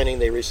book signing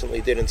they recently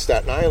did in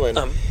Staten Island,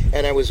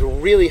 and I was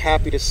really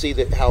happy to see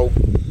that how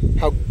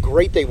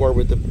great they were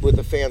with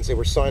the fans. They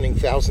were signing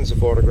thousands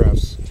of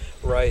autographs,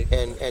 right?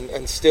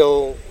 And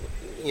still,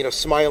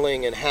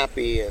 smiling and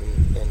happy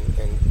and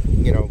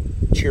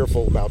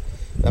cheerful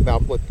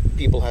about what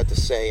people had to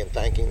say and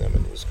thanking them,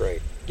 and it was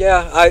great.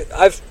 Yeah,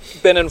 I've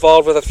been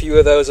involved with a few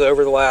of those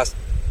over the last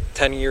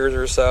 10 years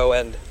or so,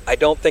 and I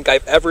don't think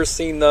I've ever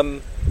seen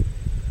them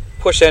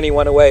push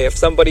anyone away. If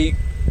somebody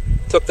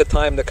took the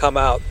time to come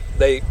out,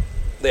 they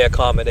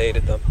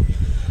accommodated them,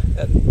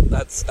 and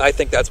I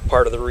think that's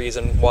part of the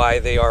reason why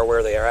they are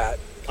where they are at.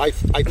 I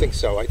think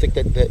so. I think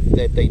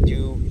that they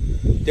do.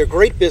 They're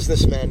great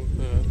businessmen.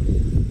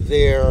 Mm-hmm.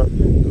 They're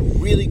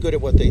really good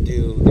at what they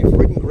do. They've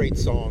written great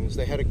songs.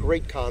 They had a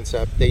great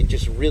concept. They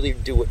just really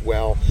do it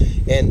well,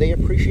 and they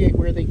appreciate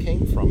where they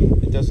came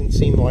from. It doesn't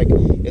seem like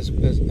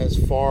as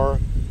far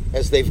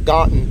as they've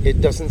gotten,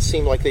 it doesn't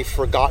seem like they've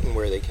forgotten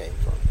where they came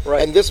from.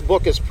 Right. And this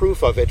book is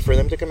proof of it. For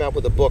them to come out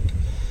with a book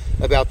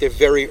about their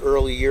very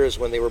early years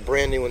when they were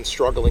brand new and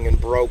struggling and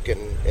broke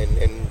and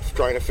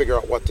trying to figure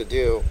out what to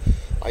do,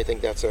 I think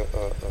that's a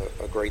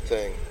great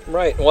thing.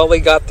 Right. Well, they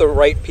got the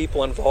right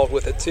people involved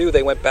with it too.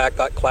 They went back,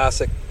 got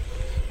classic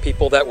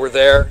people that were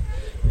there.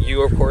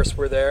 You, of course,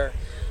 were there.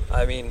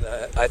 I mean,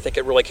 I think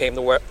it really came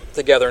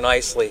together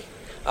nicely.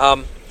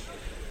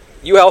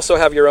 You also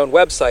have your own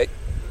website.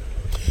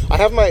 I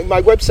have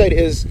my website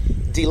is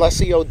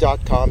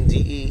delessio.com,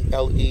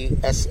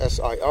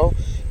 DELESSIO,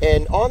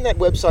 and on that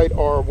website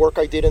are work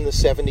I did in the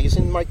 70s.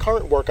 In my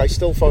current work, I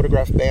still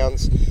photograph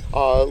bands,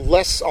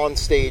 less on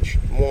stage,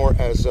 more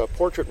as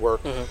portrait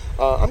work.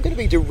 Mm-hmm. I'm going to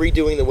be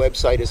redoing the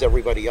website as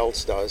everybody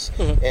else does,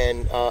 mm-hmm.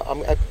 and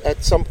I'm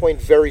at some point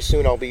very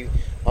soon I'll be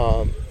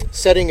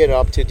setting it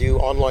up to do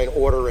online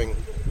ordering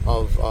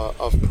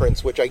of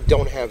prints, which I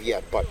don't have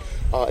yet. But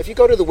if you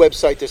go to the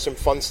website, there's some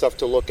fun stuff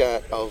to look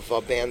at of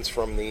bands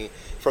from the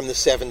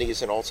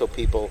 70s, and also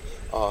people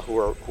who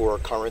are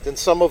current. And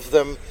some of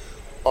them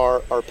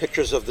are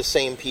pictures of the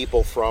same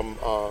people from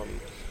a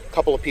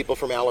couple of people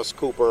from Alice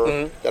Cooper,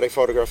 mm-hmm. that I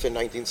photographed in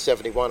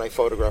 1971. I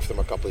photographed them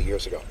a couple of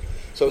years ago.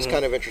 So it's mm-hmm.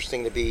 kind of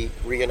interesting to be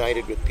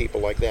reunited with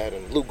people like that.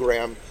 And Lou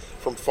Gramm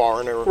from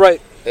Foreigner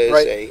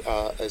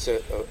is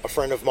a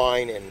friend of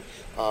mine, and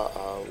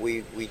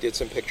we did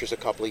some pictures a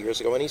couple of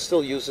years ago, and he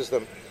still uses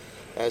them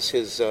as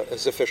his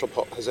official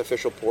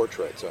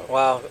portrait. So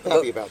wow, I'm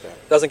happy about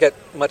that. Doesn't get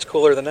much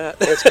cooler than that.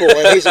 It's cool,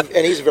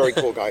 and he's a very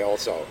cool guy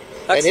also.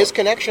 Excellent. And his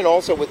connection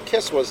also with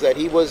Kiss was that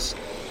he was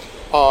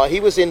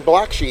in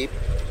Black Sheep,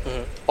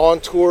 mm-hmm.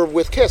 on tour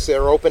with Kiss,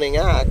 their opening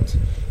act,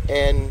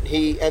 and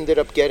he ended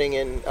up getting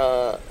in.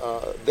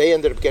 They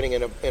ended up getting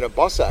in a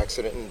bus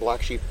accident, and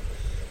Black Sheep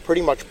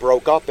pretty much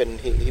broke up,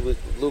 and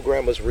Lou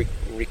Gramm was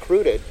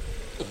recruited.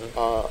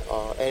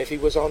 Mm-hmm. And if he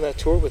was on that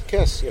tour with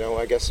Kiss,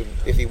 I guess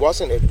if he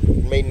wasn't, it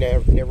may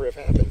never have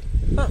happened.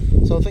 Huh.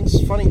 So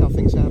it's funny how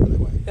things happen that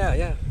way.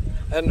 Yeah.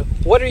 And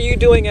what are you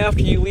doing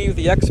after you leave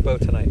the expo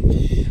tonight?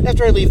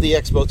 After I leave the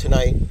expo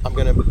tonight, I'm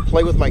going to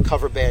play with my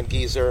cover band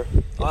Geezer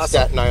in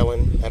Staten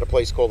Island at a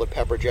place called the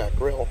Pepper Jack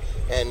Grill.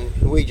 And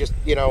we just,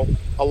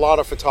 a lot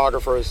of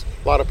photographers,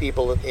 a lot of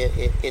people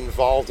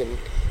involved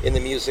in the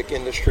music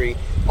industry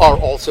are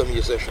also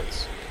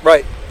musicians.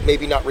 Right.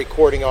 Maybe not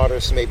recording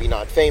artists, maybe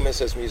not famous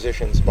as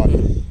musicians, but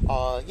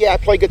I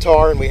play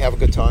guitar and we have a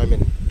good time,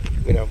 and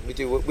we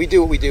do what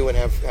we do and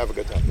have a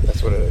good time.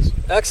 That's what it is.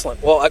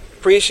 Excellent. Well, I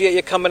appreciate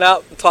you coming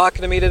out and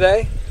talking to me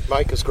today.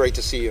 Mike, it's great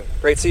to see you.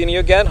 Great seeing you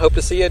again. Hope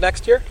to see you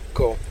next year.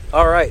 Cool.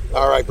 All right,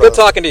 brother. Good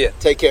talking to you.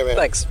 Take care, man.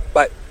 Thanks.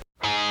 Bye.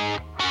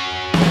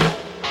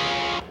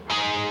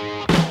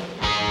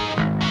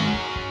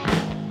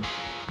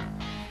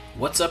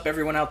 What's up,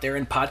 everyone out there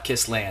in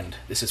Podkiss land?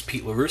 This is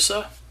Pete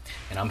LaRussa,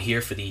 and I'm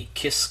here for the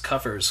Kiss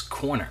Covers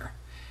Corner.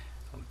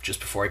 Just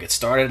before I get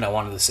started, I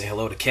wanted to say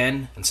hello to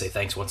Ken and say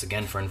thanks once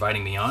again for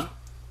inviting me on.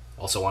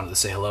 Also wanted to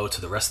say hello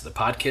to the rest of the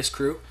Podkiss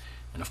crew,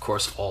 and of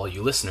course all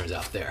you listeners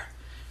out there.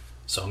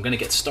 So I'm going to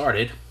get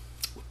started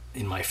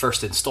in my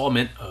first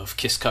installment of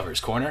Kiss Covers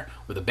Corner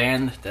with a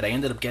band that I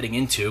ended up getting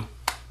into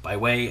by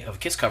way of a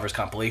Kiss Covers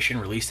compilation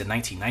released in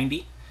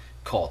 1990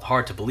 called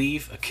Hard to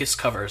Believe, a Kiss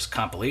Covers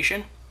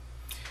compilation.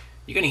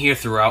 you're going to hear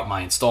throughout my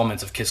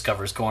installments of Kiss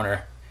Covers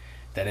Corner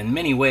that in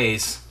many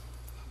ways,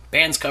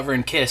 bands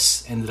covering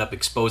Kiss ended up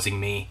exposing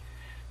me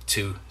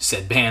to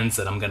said bands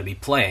that I'm going to be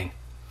playing.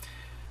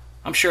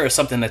 I'm sure it's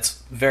something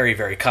that's very,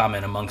 very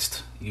common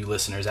amongst you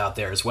listeners out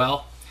there as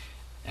well,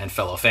 and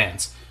fellow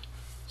fans.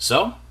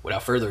 So,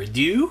 without further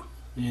ado,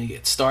 I'm going to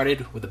get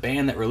started with a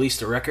band that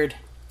released a record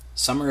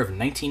summer of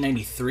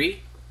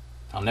 1993.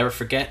 I'll never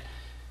forget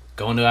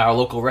going to our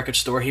local record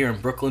store here in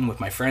Brooklyn with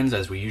my friends,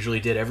 as we usually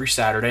did every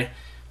Saturday,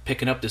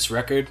 picking up this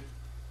record,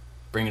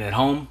 bringing it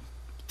home,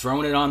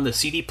 throwing it on the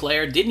CD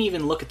player, didn't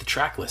even look at the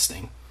track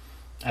listing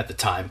at the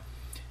time.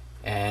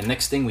 And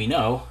next thing we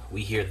know,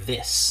 we hear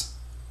this,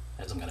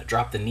 as I'm going to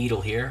drop the needle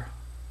here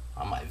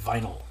on my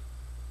vinyl.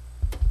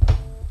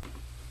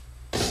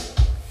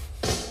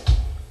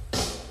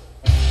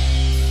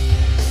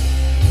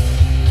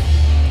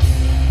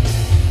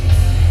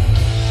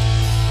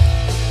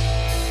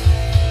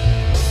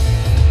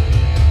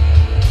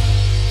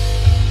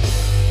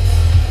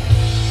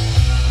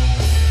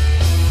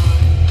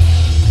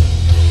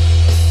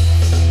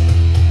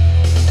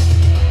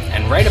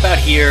 And right about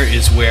here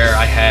is where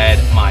I had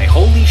my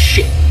holy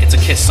shit, it's a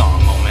Kiss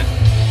song moment.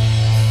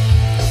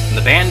 The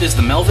band is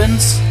the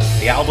Melvins.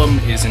 The album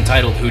is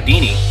entitled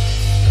Houdini,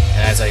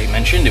 and as I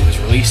mentioned, it was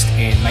released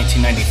in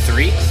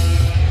 1993.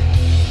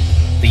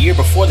 The year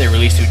before they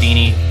released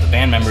Houdini, the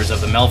band members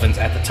of the Melvins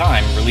at the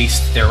time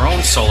released their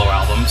own solo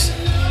albums,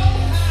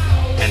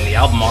 and the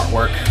album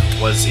artwork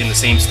was in the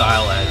same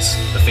style as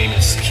the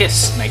famous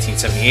Kiss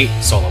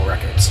 1978 solo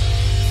records.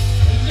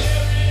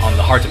 On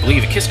the Hard to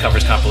Believe a Kiss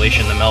Covers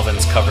compilation, the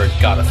Melvins covered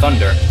God of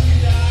Thunder,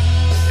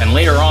 and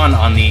later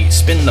on the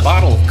Spin the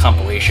Bottle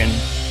compilation,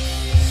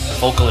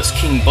 vocalist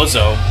King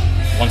Buzzo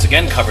once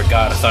again covered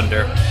God of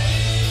Thunder,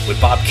 with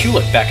Bob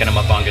Kulick backing him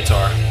up on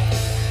guitar.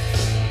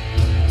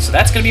 So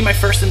that's going to be my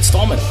first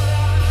installment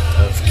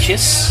of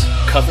Kiss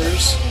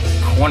Covers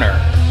Corner.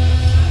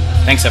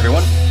 Thanks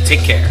everyone,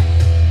 take care.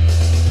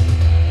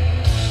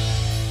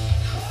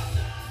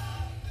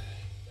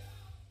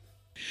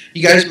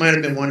 You guys might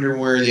have been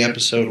wondering where the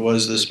episode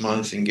was this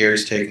month, and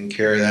Gary's taking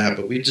care of that,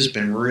 but we've just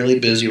been really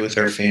busy with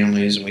our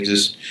families, and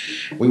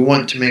we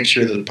want to make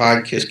sure that the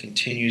podcast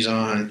continues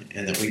on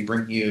and that we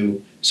bring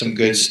you some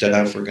good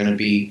stuff. We're going to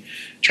be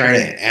trying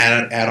to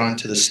add on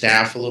to the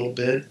staff a little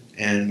bit,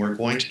 and we're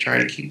going to try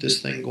to keep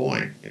this thing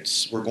going.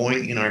 We're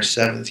going in our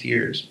 7th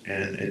years,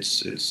 and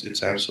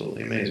it's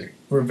absolutely amazing.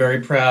 We're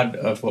very proud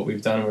of what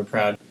we've done, and we're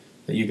proud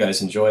that you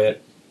guys enjoy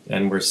it,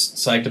 and we're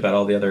psyched about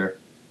all the other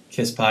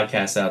Kiss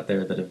podcasts out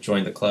there that have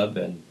joined the club,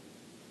 and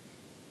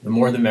the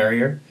more the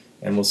merrier,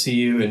 and we'll see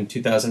you in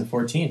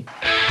 2014.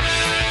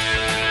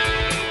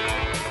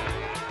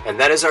 And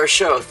that is our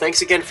show.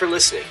 Thanks again for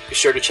listening. Be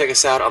sure to check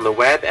us out on the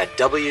web at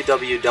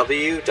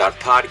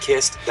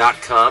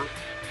www.podkist.com.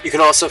 You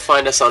can also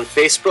find us on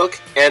Facebook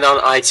and on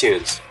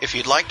iTunes. If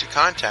you'd like to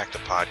contact the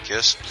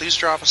podcast, please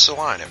drop us a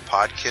line at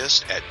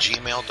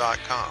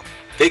podkist@gmail.com.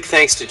 Big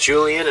thanks to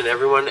Julian and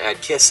everyone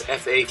at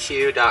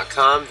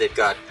KissFAQ.com. They've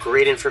got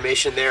great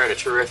information there and a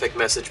terrific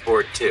message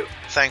board, too.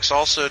 Thanks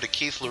also to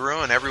Keith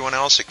LaRue and everyone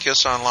else at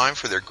Kiss Online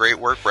for their great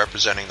work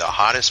representing the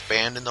hottest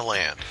band in the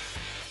land.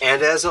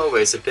 And as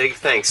always, a big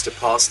thanks to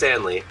Paul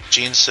Stanley,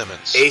 Gene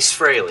Simmons, Ace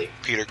Frehley,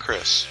 Peter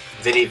Criss,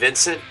 Vinnie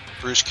Vincent,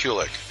 Bruce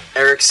Kulick,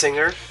 Eric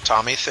Singer,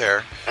 Tommy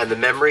Thayer, and the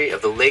memory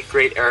of the late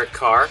great Eric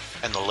Carr,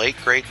 and the late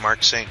great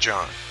Mark St.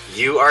 John.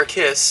 You are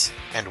Kiss,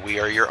 and we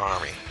are your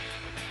army.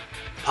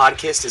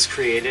 Podcast is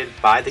created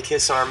by the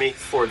Kiss Army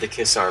for the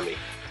Kiss Army,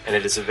 and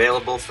it is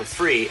available for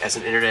free as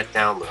an internet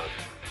download.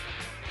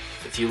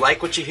 If you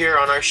like what you hear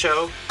on our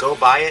show, go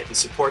buy it and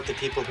support the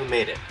people who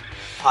made it.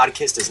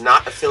 Podcast is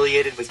not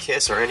affiliated with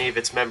Kiss or any of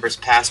its members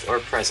past or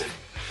present.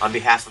 On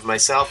behalf of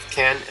myself,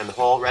 Ken, and the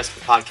whole rest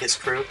of the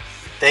Podcast crew,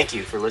 thank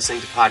you for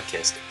listening to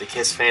Podcast, the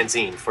Kiss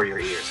fanzine for your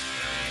ears.